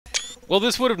Well,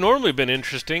 this would have normally been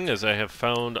interesting, as I have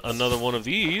found another one of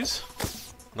these.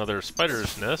 Another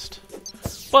spider's nest.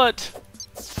 But,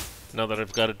 now that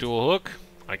I've got a dual hook,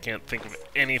 I can't think of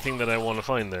anything that I want to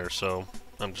find there, so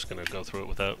I'm just going to go through it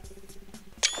without.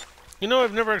 You know,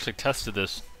 I've never actually tested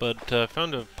this, but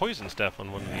found a poison staff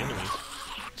on one of the enemies.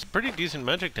 It's pretty decent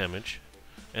magic damage,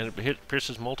 and it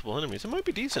pierces multiple enemies. It might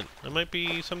be decent. It might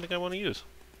be something I want to use.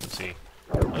 Let's see.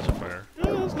 That's a fire.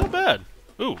 Yeah, it's not bad.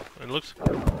 Ooh, it looks...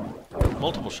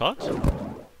 multiple shots?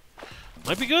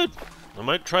 Might be good. I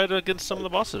might try it against some of the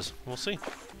bosses. We'll see.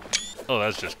 Oh,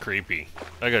 that's just creepy.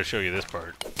 I gotta show you this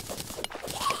part.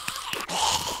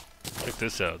 Check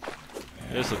this out.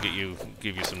 This will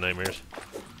give you some nightmares.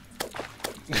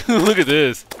 Look at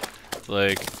this. It's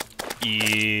like,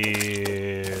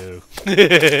 ew.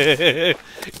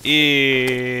 Ew.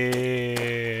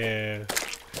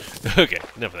 Okay,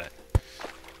 enough of that.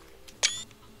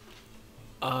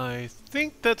 I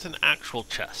think that's an actual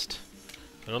chest.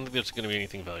 I don't think there's going to be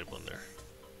anything valuable in there.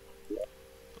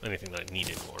 Anything that I need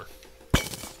anymore.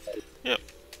 Yep.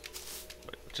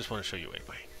 But just want to show you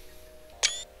anyway.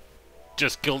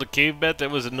 Just killed a cave bat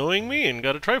that was annoying me and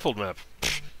got a trifold map.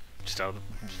 Just out of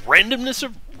randomness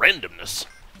of randomness.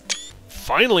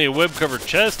 Finally a web-covered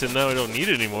chest, and now I don't need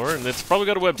it anymore, and it's probably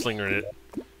got a web slinger in it.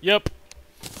 Yep.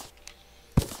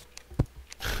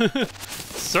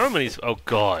 So many... oh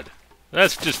god.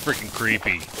 That's just freaking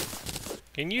creepy.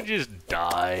 Can you just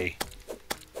die?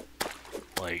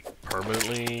 Like,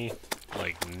 permanently?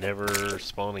 Like, never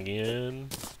spawn again?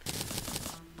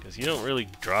 Because you don't really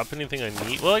drop anything I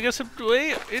need. Well, I guess it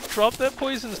dropped that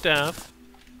poison staff.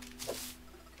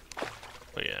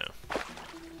 But yeah.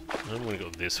 I'm gonna go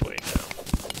this way now.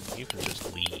 You can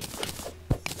just leave.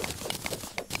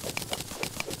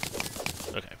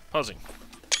 Okay, pausing.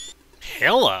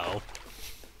 Hello!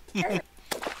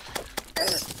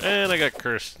 And I got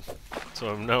cursed. So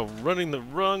I'm now running the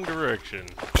wrong direction.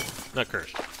 Not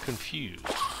cursed. Confused.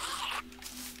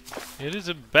 It is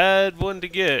a bad one to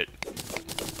get.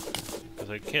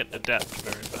 Because I can't adapt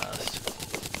very fast.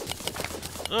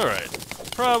 Alright.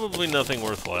 Probably nothing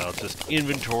worthwhile. Just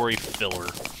inventory filler.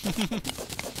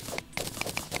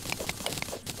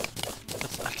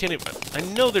 I can't even... I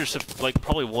know there's like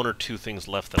probably one or two things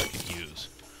left that I could use.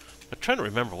 I'm trying to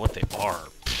remember what they are.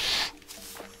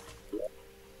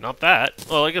 Not that.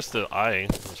 Well, I guess the eye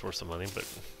is worth some money, but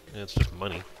yeah, it's just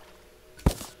money.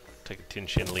 Take a tin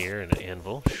chandelier and an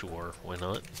anvil. Sure, why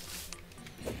not?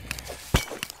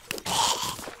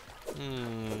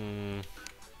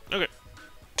 Okay.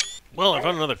 Well, I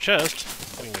found another chest.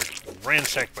 Being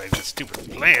ransacked by this stupid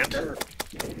plant.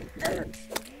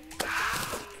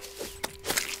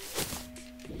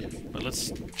 But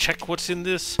let's check what's in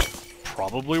this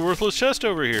probably worthless chest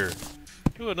over here.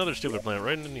 Ooh, another stupid plant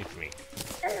right underneath me.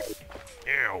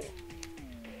 Ow.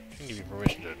 I can give you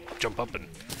permission to jump up and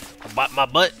bite my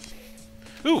butt.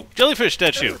 Ooh, jellyfish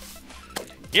statue.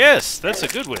 Yes, that's a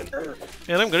good win.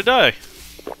 And I'm gonna die.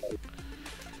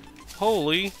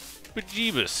 Holy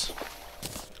bejeebus.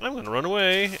 I'm gonna run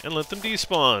away and let them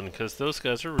despawn, because those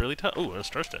guys are really tough. Ooh, and a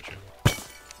star statue.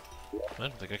 I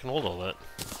don't think I can hold all that.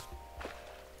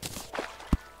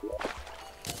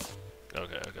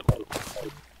 Okay, I got a little.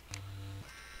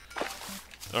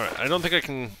 Alright, I don't think I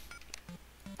can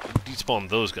despawn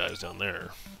those guys down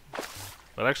there.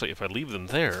 But actually, if I leave them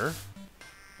there,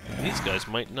 these guys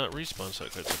might not respawn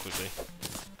quite so quickly.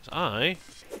 Because I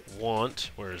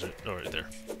want... where is it? Oh, right there.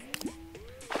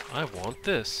 I want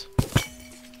this.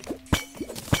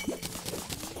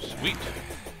 Sweet.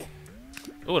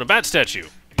 Oh, and a bat statue.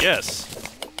 Yes.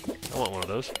 I want one of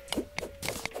those.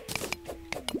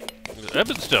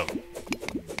 Ebonstone.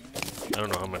 I don't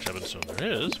know how much Ebonstone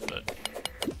there is, but...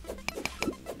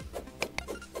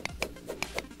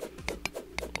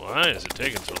 why is it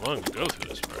taking so long to go through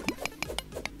this part?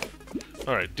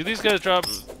 Alright, do these guys drop...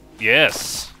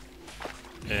 yes!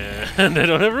 And I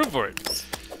don't have room for it.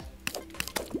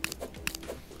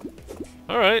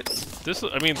 Alright, this is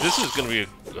going to be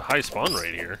a high spawn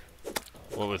rate here.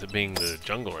 Well, with it being the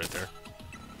jungle right there.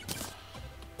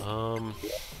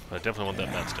 I definitely want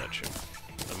that bat statue.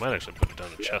 I might actually put it down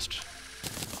a chest.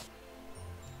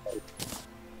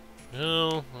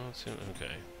 No, let's see,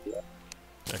 okay.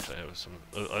 Actually, I have some...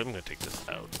 I'm going to take this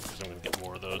out, because I'm going to get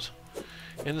more of those.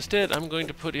 And instead, I'm going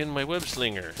to put in my web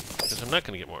slinger, because I'm not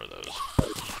going to get more of those.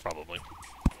 Probably.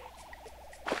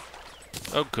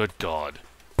 Oh, good God.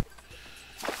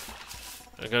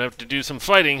 I'm going to have to do some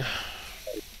fighting. I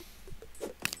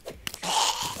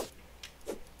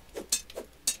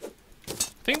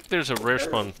think there's a rare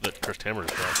spawn that cursed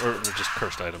hammers drop, or just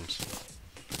cursed items.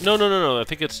 No, I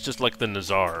think it's just like the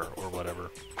Nazar, or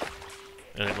whatever.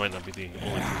 And it might not be the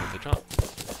only thing that they drop.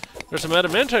 There's some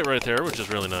adamantite right there, which is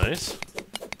really nice.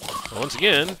 But once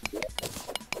again,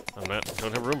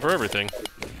 don't have room for everything.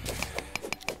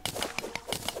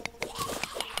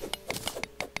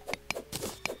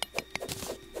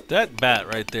 That bat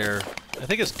right there, I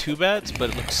think it's 2 bats,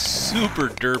 but it looks super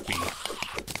derpy.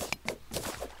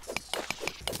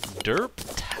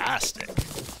 Derp-tastic.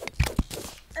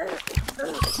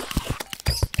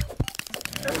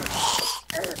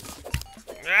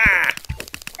 Ah!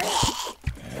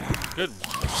 Good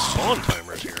spawn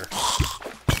timers here.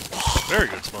 Very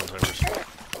good spawn timers.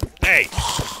 Hey!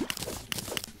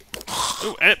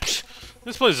 Ooh,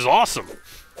 this place is awesome!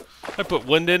 I put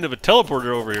one end of a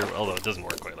teleporter over here, although it doesn't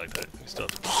work quite like that. You still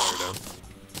have to put the wire down.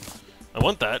 I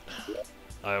want that.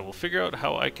 I will figure out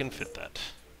how I can fit that.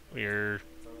 There's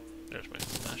my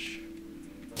stash.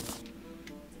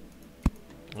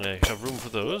 I have room for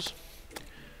those.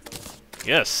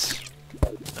 Yes!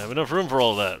 I have enough room for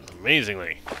all that,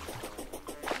 amazingly.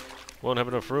 Won't have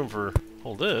enough room for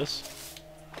all this.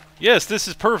 Yes, this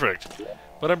is perfect!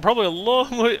 But I'm probably a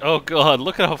long way... Oh god,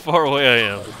 look at how far away I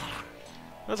am.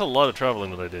 That's a lot of traveling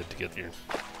that I did to get here.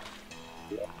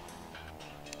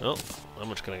 Well, how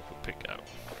much can I pick out?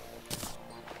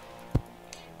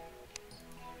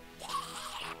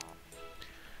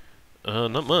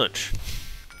 Not much.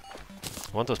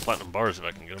 I want those platinum bars if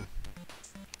I can get them.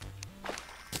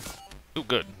 Ooh,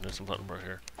 good. There's some platinum bar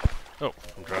here. Oh,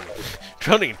 I'm drowning.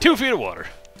 Drowning in 2 feet of water.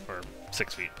 Or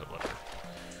 6 feet, but whatever.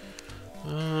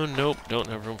 Nope, don't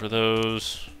have room for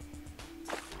those.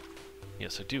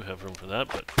 Yes, I do have room for that,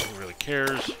 but who really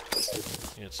cares?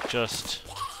 It's just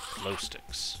glow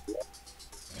sticks.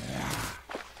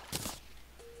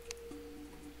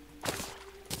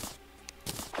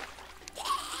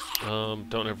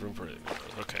 Don't have room for anything.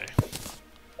 Okay.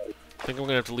 I think I'm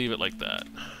gonna have to leave it like that.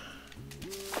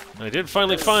 I did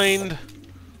finally find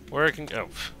where I can... Oh,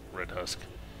 red husk.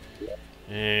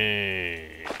 Do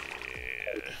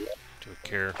I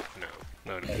care?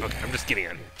 No. Okay, I'm just getting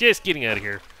out of here. Just getting out of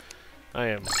here. I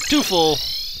am too full,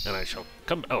 and I shall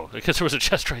come... Oh, because there was a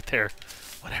chest right there.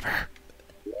 Whatever.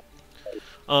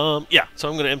 Yeah, so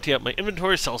I'm going to empty out my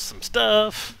inventory, sell some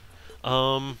stuff.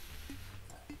 Oh,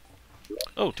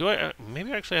 do I...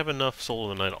 maybe I actually have enough Soul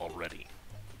of the Night already.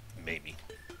 Maybe.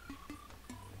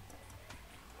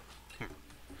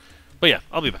 But yeah,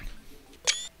 I'll be back.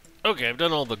 Okay, I've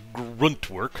done all the grunt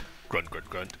work.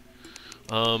 Grunt.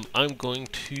 I'm going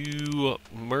to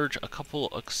merge a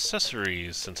couple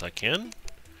accessories since I can.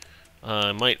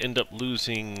 I might end up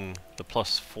losing the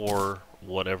 +4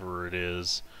 whatever it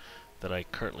is that I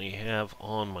currently have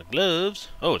on my gloves.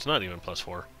 Oh, it's not even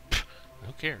 +4. Pfft,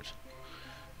 who cares?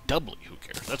 Doubly who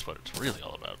cares. That's what it's really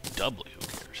all about. Doubly who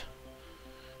cares.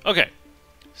 Okay,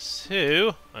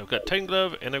 so I've got Titan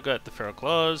Glove and I've got the Feral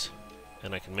Claws,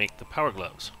 and I can make the Power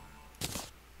Gloves.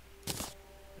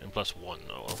 And +1,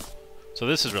 oh well. So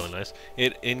this is really nice.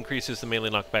 It increases the melee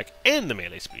knockback and the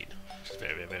melee speed, which is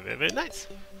very nice.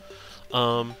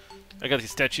 I got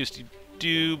these statues to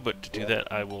do, but to do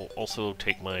that I will also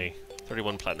take my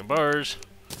 31 platinum bars.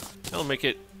 I'll make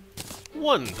it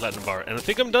 1 platinum bar, and I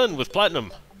think I'm done with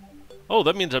platinum. Oh,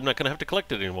 that means I'm not going to have to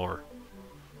collect it anymore.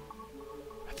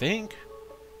 I think.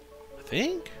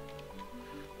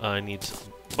 I need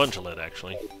a bunch of lead,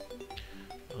 actually.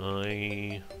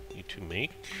 I need to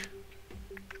make...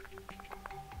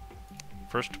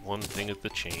 First, one thing of the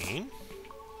chain.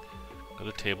 Go to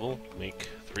the table, make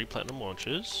 3 platinum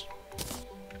launches.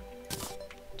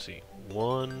 Let's see,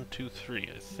 1, 2, 3,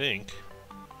 I think.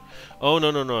 Oh, no,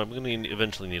 I'm going to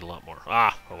eventually need a lot more.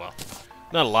 Ah, oh well.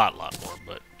 Not a lot more,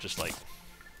 but just like...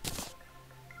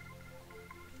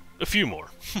 a few more.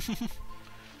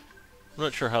 I'm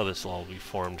not sure how this will all be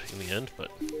formed in the end, but...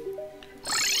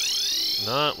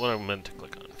 not what I meant to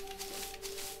click on.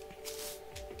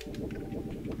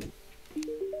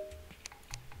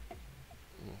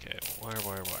 Okay,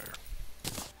 wire.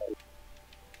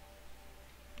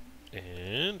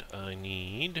 And I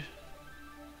need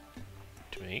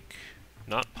to make,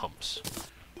 not pumps.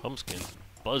 Pumps can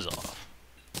buzz off.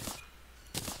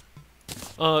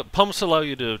 Pumps allow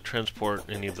you to transport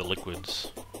any of the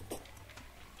liquids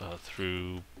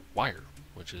through wire,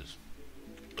 which is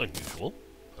unusual,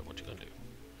 but what you gonna do?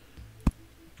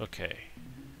 Okay.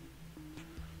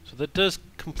 So that does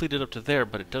complete it up to there,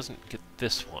 but it doesn't get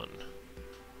this one.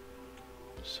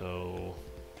 So,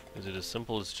 is it as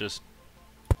simple as just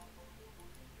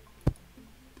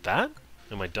that?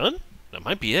 Am I done? That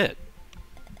might be it.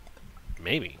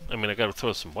 Maybe. I mean, I gotta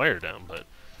throw some wire down, but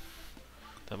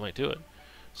that might do it.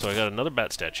 So I got another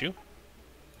bat statue.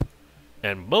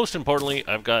 And most importantly,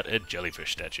 I've got a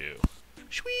jellyfish statue.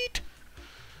 Sweet!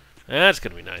 That's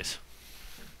gonna be nice.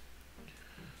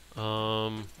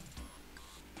 I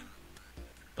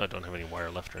don't have any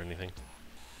wire left or anything.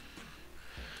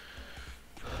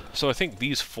 So I think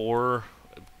these 4,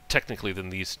 technically then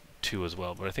these 2 as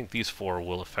well, but I think these 4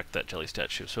 will affect that jelly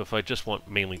statue. So if I just want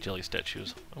mainly jelly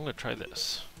statues, I'm going to try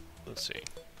this. Let's see.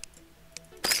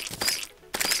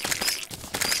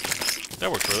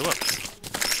 That works really well.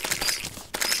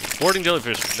 Boarding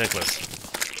jellyfish necklace.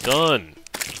 Done.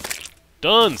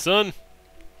 Done, son.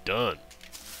 Done.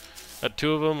 Got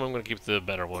 2 of them. I'm going to keep the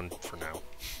better one for now.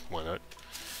 Why not?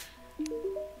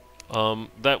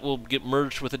 That will get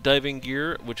merged with the diving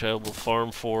gear, which I will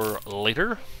farm for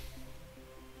later.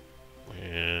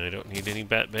 And I don't need any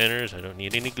bat banners. I don't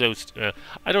need any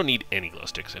I don't need any glow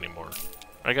sticks anymore.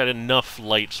 I got enough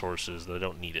light sources that I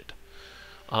don't need it.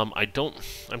 I'm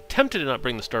tempted to not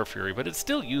bring the Star Fury, but it's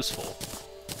still useful.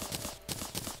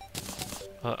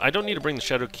 I don't need to bring the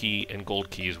Shadow Key and Gold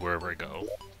Keys wherever I go.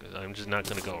 I'm just not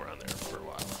going to go around there for a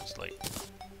while. It's like,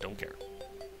 don't care.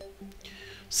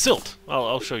 Silt!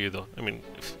 I'll show you though. I mean,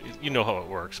 you know how it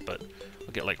works, but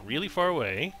I'll get like really far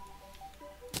away.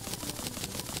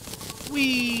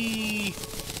 Whee!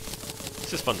 It's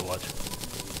just fun to watch.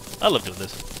 I love doing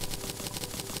this.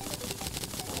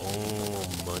 Oh,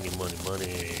 money, money,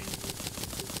 money.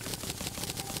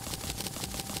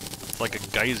 It's like a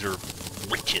geyser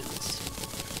of riches.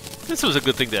 This was a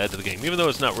good thing to add to the game, even though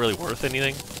it's not really worth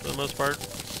anything for the most part.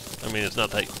 I mean, it's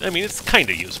not that... I mean, it's kind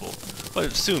of useful, but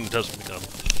it soon does become...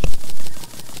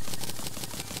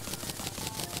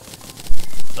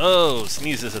 Oh,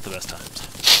 sneezes at the best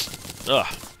times. Ugh.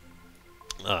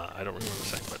 I don't remember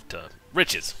what I'm saying, but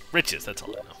riches. Riches, that's all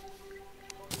I know.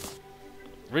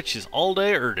 Riches all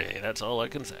day, day. That's all I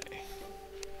can say.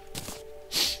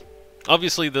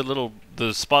 Obviously, the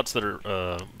spots that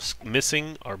are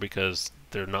missing are because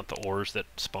they're not the ores that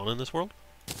spawn in this world.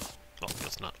 Well,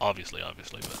 it's not obviously,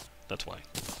 but that's why.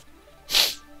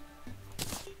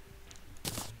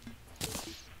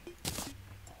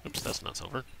 Oops, that's not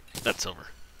silver. That's silver.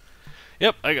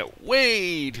 Yep, I got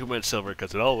way too much silver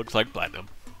because it all looks like platinum.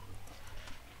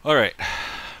 Alright,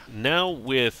 now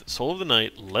with Soul of the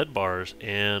Night, lead bars,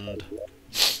 and...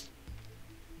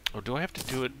 Oh, do I have to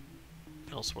do it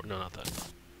elsewhere? No, not that.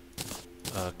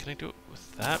 Can I do it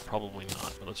with that? Probably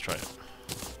not, but let's try it.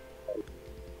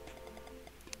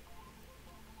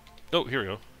 Oh, here we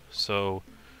go. So,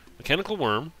 mechanical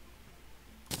worm.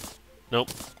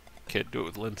 Nope. Can't do it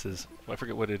with lenses. I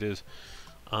forget what it is.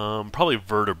 Probably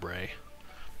vertebrae.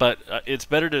 But it's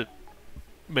better to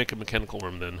make a mechanical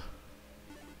worm then.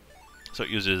 So it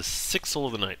uses 6 Soul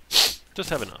of the Night.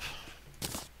 Just have enough.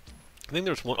 I think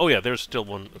there's one... Oh yeah, there's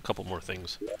still a couple more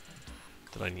things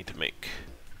that I need to make.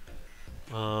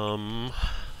 And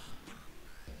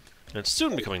it's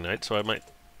soon becoming night, so I might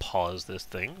pause this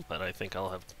thing, but I think I'll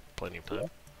have plenty of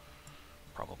time.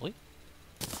 Probably.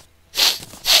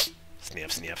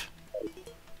 Sniff, sniff.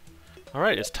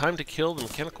 Alright, it's time to kill the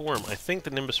mechanical worm. I think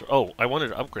the Nimbus... Oh, I wanted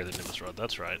to upgrade the Nimbus Rod.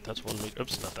 That's right. That's one...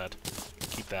 Oops, not that.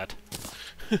 Keep that.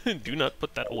 Do not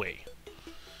put that away.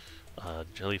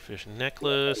 Jellyfish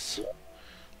necklace.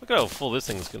 Look at how full this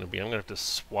thing is going to be. I'm going to have to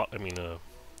swap... I mean,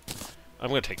 I'm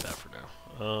going to take that for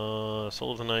now.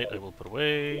 Soul of the Night, I will put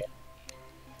away.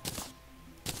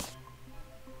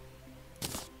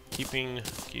 Keeping,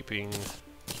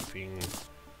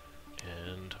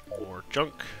 and more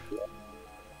junk.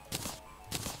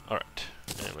 Alright,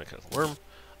 and mechanical worm.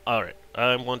 Alright,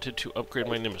 I wanted to upgrade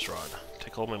my Nimbus Rod.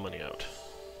 Take all my money out.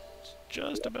 It's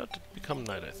just about to become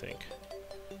night, I think.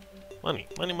 Money,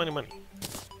 money, money, money.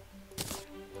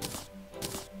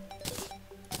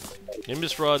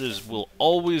 Nimbus Rod will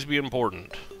always be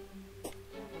important.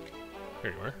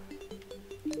 Here you are.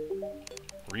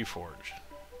 Reforge.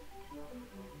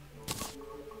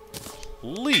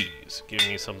 Please give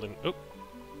me something. Oh,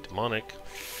 demonic.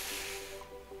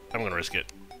 I'm gonna risk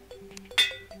it.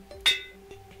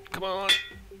 Come on.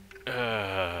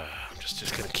 I'm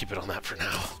just gonna keep it on that for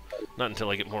now. Not until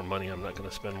I get more money. I'm not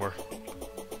gonna spend more.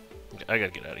 Okay, I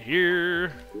gotta get out of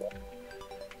here.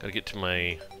 Gotta get to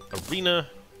my arena.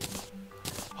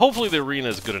 Hopefully the arena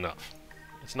is good enough.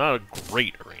 It's not a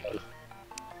great arena.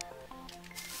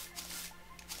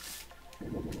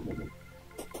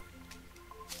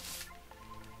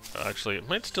 Actually, it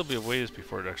might still be a ways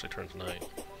before it actually turns night.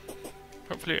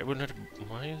 Hopefully I wouldn't have to...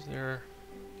 Why is there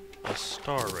a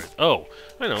star right... Oh!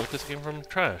 I know, because it came from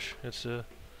trash. It's one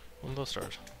of those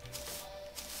stars.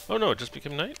 Oh no, it just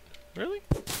became night? Really?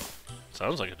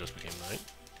 Sounds like it just became night.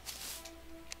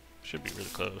 Should be really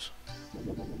close.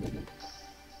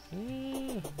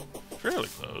 Fairly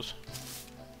close.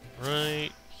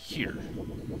 Right here.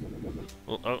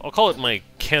 Well, I'll call it my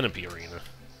canopy arena.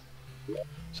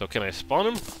 So can I spawn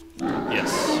him?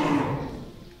 Yes.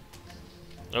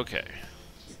 Okay.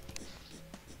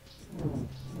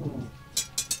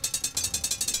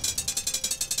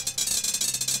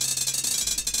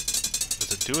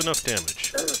 Does it do enough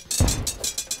damage?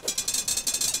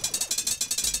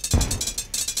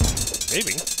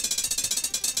 Maybe.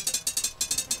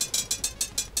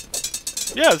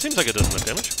 Yeah, it seems like it does enough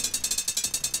damage.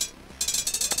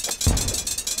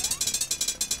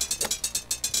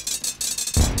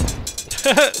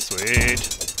 Sweet.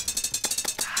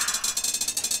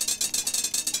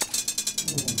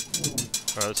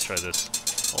 Alright, let's try this.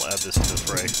 I'll add this to the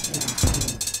fray.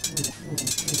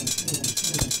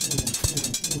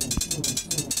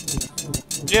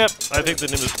 Yep, I think the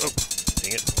Nimbus... Oh,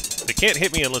 dang it. They can't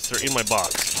hit me unless they're in my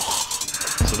box.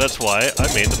 So that's why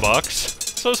I made the box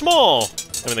so small!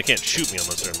 I mean, they can't shoot me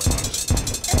unless they're in my box.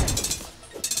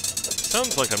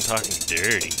 Sounds like I'm talking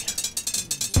dirty.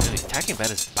 And he's talking about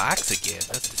his box again.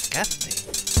 That's disgusting.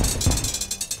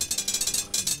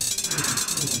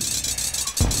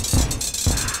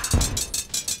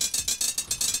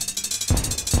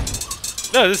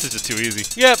 No, this is just too easy.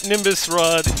 Yep, Nimbus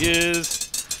Rod is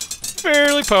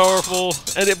fairly powerful.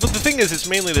 But the thing is, it's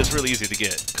mainly that's really easy to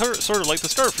get. Sort of like the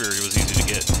Star Fury was easy to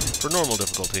get for normal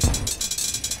difficulty.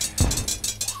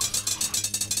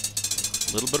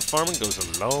 A little bit of farming goes a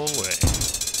long way.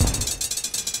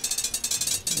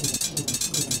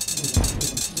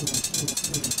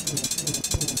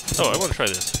 Oh, I want to try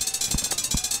this.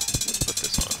 Let's put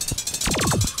this on.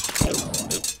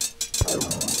 Oops.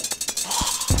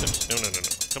 No.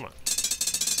 Come on.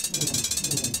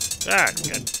 Ah,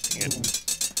 good. Dang it.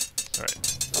 Alright.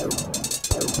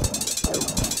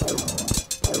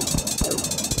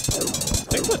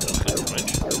 I think that does good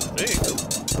damage. Hey.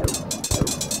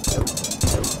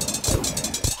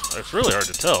 It's really hard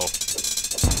to tell.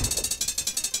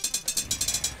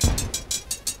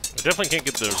 I definitely can't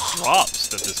get the drops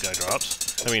that this guy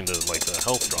drops. I mean, the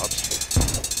health drops.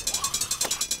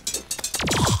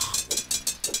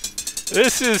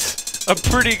 This is a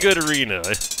pretty good arena.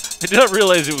 I did not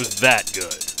realize it was that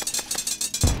good.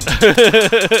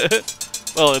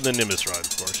 Well, and the Nimbus Rod,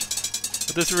 of course.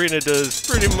 But this arena does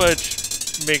pretty much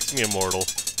makes me immortal.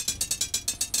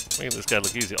 Making this guy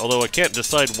look easy. Although I can't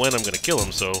decide when I'm going to kill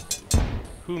him, so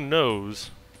who knows?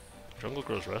 Jungle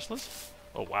grows restless?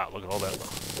 Oh wow, look at all that.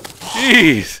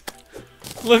 Jeez!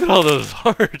 Look at all those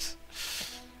hearts!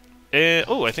 And,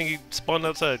 oh, I think he spawned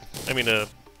outside. I mean,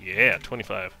 yeah,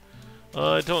 25.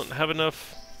 I don't have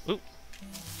enough... Ooh.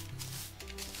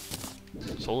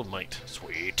 Soul of Might.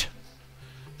 Sweet.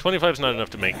 25's not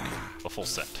enough to make a full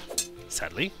set.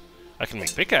 Sadly. I can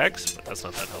make pickaxe, but that's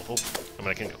not that helpful. I mean,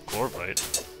 I can get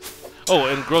chlorophyte. Oh,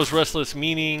 and grows restless,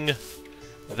 meaning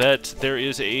that there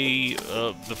is a...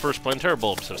 the first Planetara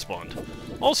bulbs have spawned.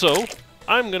 Also,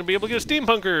 I'm going to be able to get a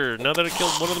steampunker now that I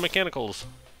killed one of the mechanicals.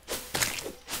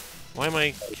 Why am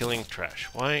I killing trash?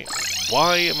 Why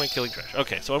am I killing trash?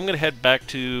 Okay, so I'm going to head back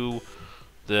to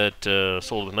that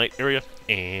Soul of the Night area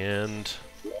and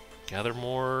gather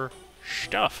more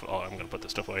stuff. Oh, I'm going to put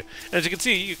this stuff away. And as you can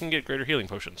see, you can get greater healing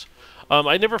potions.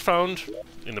 I never found,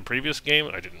 in the previous game,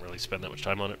 I didn't really spend that much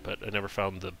time on it, but I never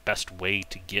found the best way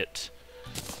to get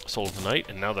Soul of the Night,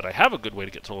 and now that I have a good way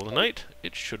to get Soul of the Night,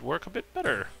 it should work a bit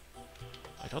better.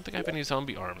 I don't think I have any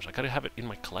zombie arms. I gotta have it in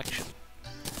my collection.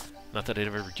 Not that I'd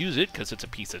ever use it, because it's a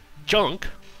piece of junk.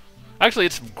 Actually,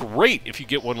 it's great if you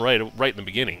get one right in the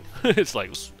beginning. It's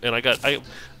like, and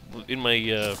in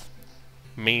my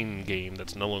main game,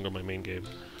 that's no longer my main game,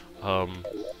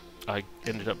 I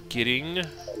ended up getting,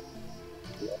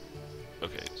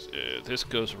 okay, so this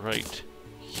goes right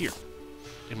here.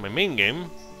 In my main game,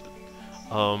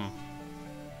 come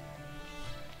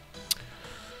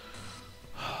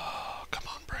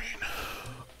on, brain.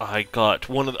 I got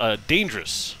one of the,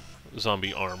 dangerous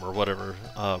zombie arm or whatever,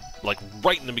 like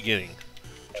right in the beginning,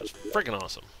 which was freaking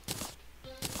awesome.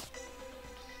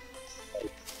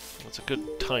 That's a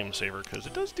good time saver because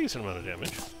it does a decent amount of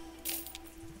damage.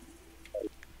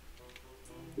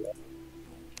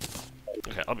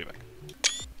 Okay, I'll be back.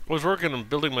 I was working on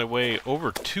building my way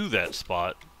over to that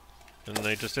spot, and then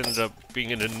I just ended up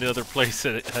being in another place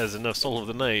that has enough Soul of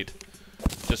the Night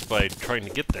just by trying to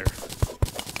get there.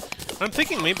 I'm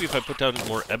thinking maybe if I put down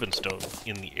more Ebonstone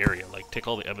in the area, like take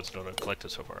all the Ebonstone I've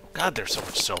collected so far. God, there's so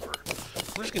much silver.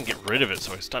 I'm just gonna get rid of it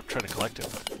so I stop trying to collect it,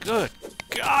 but good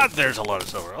God, there's a lot of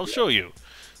silver. I'll show you.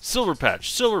 Silver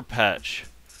patch, silver patch,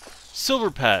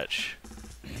 silver patch,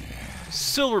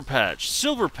 silver patch,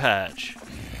 silver patch.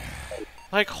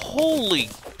 Like, holy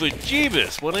But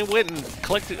Jeebus, when I went and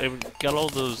collected, I got all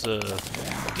those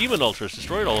demon ultras,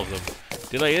 destroyed all of them.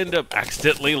 Did I end up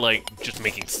accidentally, like, just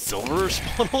making silver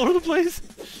spawn all over the place?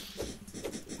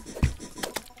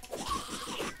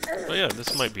 But yeah,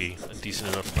 this might be a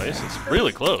decent enough place. It's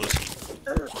really close.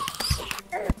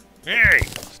 Hey,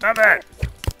 stop that!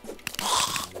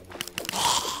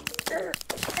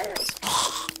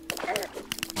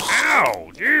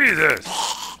 Ow! Jesus!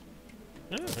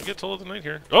 Yeah, I get told of the night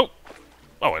here. Oh!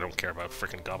 Oh, I don't care about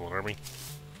frickin' Goblin Army.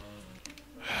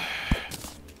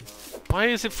 Why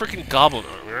is it frickin' Goblin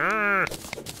Army?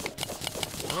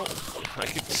 Oh, I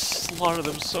could slaughter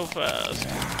them so fast.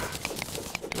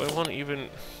 Do I want to even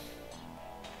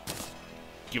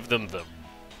give them the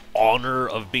honor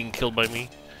of being killed by me?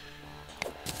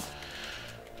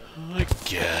 I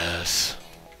guess.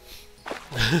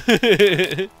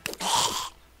 I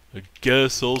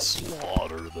guess I'll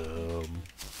slaughter them.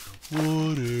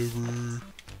 Whatever.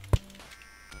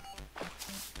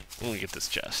 Let me get this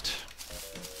chest.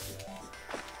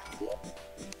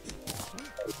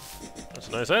 That's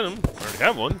a nice item. I already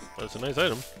have one. That's a nice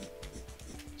item.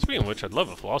 Speaking of which, I'd love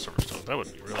a Philosopher's Stone. That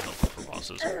would be really helpful for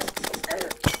bosses.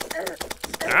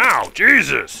 Ow!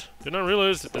 Jesus! Did not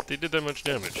realize that they did that much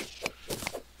damage.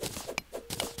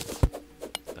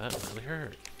 That really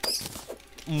hurt.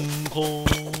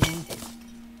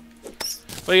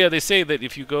 But yeah, they say that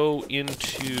if you go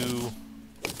into...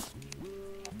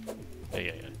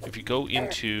 Yeah. If you go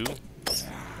into...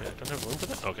 I don't have room for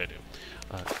that? Okay, I do.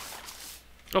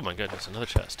 Oh my goodness, another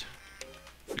chest.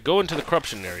 You go into the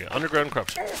corruption area, underground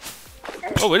corruption.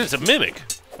 Oh, it is a mimic!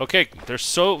 Okay, there's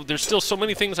still so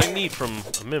many things I need from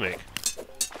a mimic.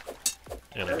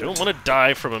 And I don't want to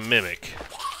die from a mimic.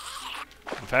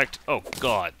 In fact, oh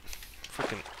god.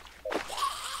 Frickin'...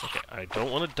 Okay, I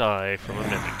don't want to die from a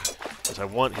mimic. Because I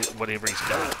want whatever he's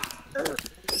got.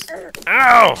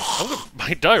 Ow! I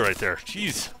might die right there.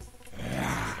 Jeez.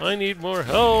 I need more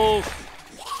health.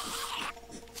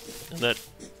 And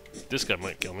this guy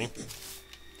might kill me.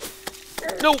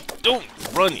 No! Don't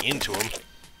run into him.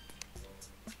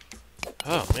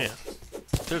 Oh, man.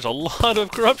 There's a lot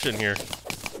of corruption here.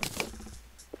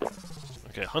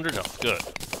 Okay, 100 health. Good.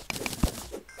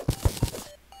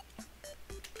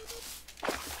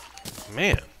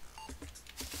 Man.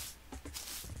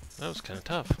 That was kind of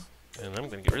tough. And I'm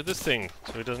going to get rid of this thing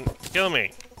so he doesn't kill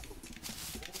me.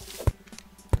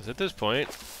 Because at this point,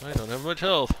 I don't have much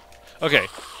health. Okay.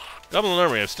 Goblin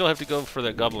Army. I still have to go for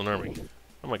that Goblin Army.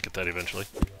 I might get that eventually.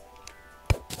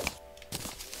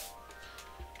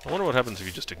 I wonder what happens if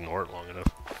you just ignore it long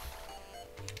enough.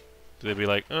 Do they be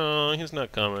like, oh, he's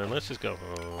not coming, let's just go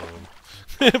home.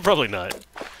 Probably not.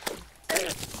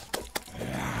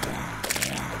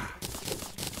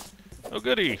 Oh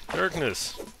goody,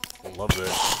 darkness. Love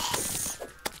it.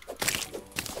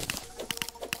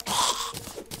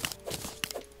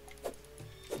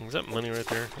 Is that money right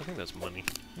there? I think that's money.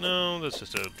 No, that's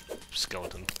just a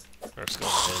skeleton. Or a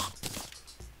skeleton head.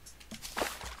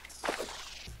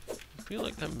 I feel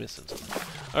like I'm missing something.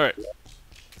 Alright.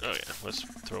 Oh yeah, let's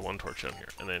throw one torch down here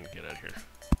and then get out of here.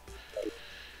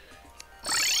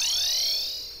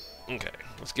 Okay,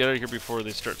 let's get out of here before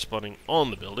they start spawning on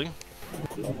the building.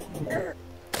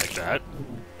 Like that.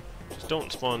 Just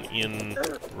don't spawn in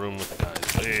the room with the guys,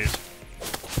 please.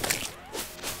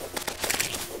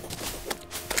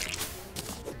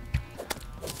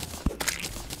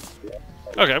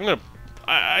 Okay, I'm gonna...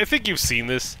 I think you've seen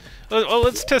this. Well,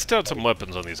 let's test out some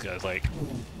weapons on these guys, like...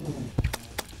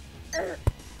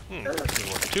 didn't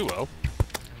work too well.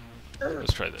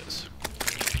 Let's try this.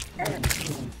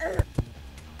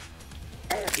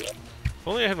 If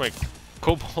only I had my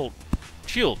cobalt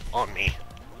shield on me.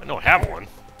 I know I have one,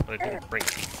 but I didn't bring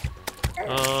it.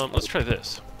 Let's try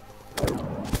this.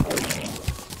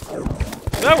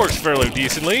 That works fairly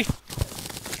decently.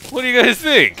 What do you guys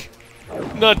think?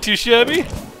 Not too shabby?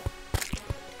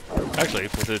 Actually,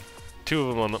 with the two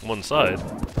of them on one side,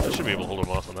 I should be able to hold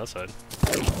them off on that side.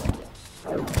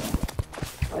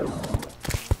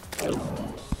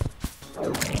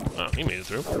 Oh, he made it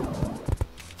through.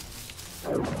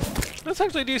 That's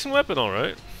actually a decent weapon,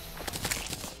 alright.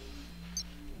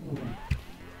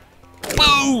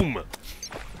 Boom!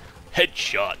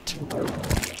 Headshot.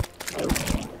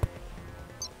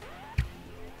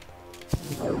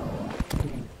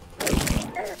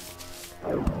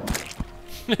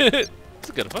 It's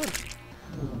a good fun.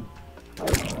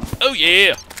 Oh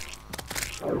yeah!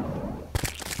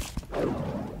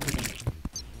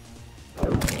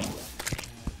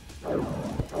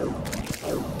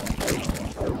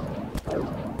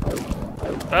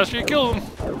 Faster you kill them,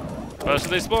 faster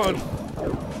they spawn.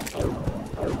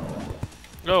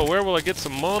 Oh, where will I get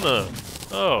some mana?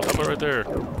 Oh, how about right there?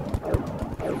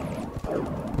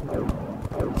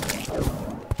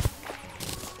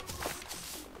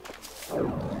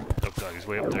 Oh god, he's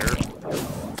way up there.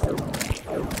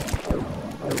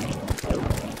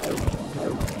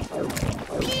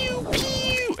 Pew,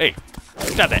 pew! Hey,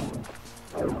 stop that!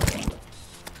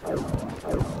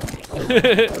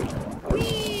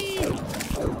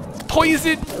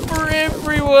 Poison for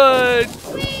everyone!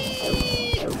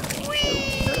 Whee! Whee!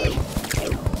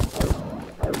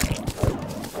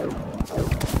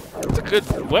 It's a good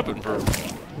weapon for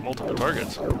multiple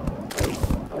targets.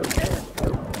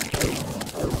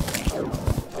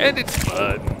 And it's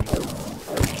fun.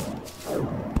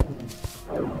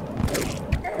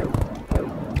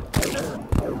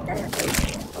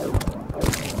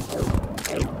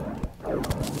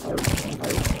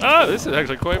 Ah, this is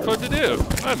actually quite fun to do.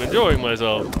 I'm enjoying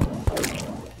myself.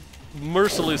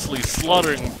 Mercilessly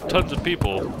slaughtering tons of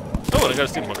people. Oh, and I got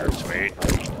a steampunker. Sweet.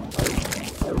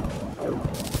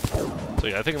 So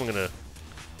yeah, I think I'm gonna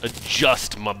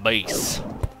adjust my base.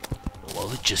 Well,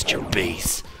 I'll adjust your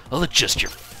base. I'll adjust your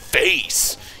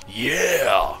face.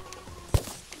 Yeah.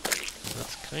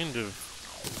 That's kind of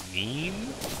mean.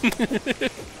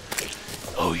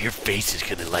 Oh, your face is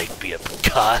gonna like be a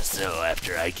Picasso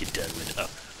after I get done with it. Oh,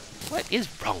 what is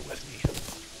wrong with me?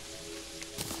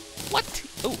 What?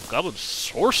 Oh, Goblin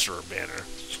Sorcerer banner.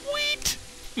 Sweet!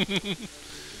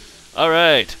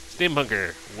 Alright,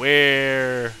 steampunker.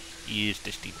 Where is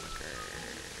the steampunker?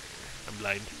 I'm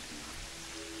blind.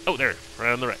 Oh, there,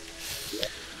 right on the right.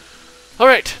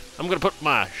 Alright, I'm gonna put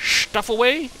my stuff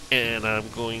away, and I'm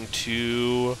going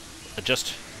to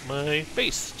adjust my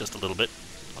base just a little bit.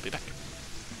 I'll be back.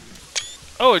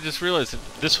 Oh, I just realized that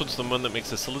this one's the one that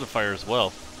makes a solidifier as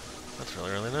well. That's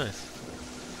really, really nice.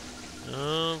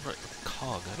 Right,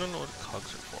 cog. I don't know what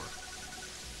cogs are for.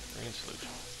 Range solution.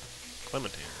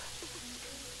 Clementator.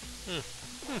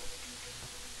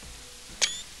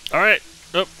 Alright.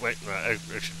 Oh, wait. I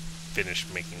should finish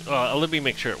making... let me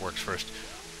make sure it works first.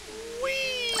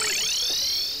 Whee!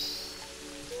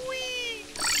 Whee!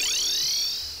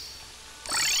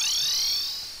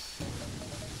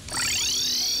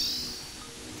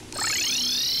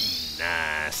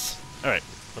 Nice. Alright,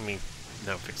 let me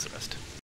now fix the rest.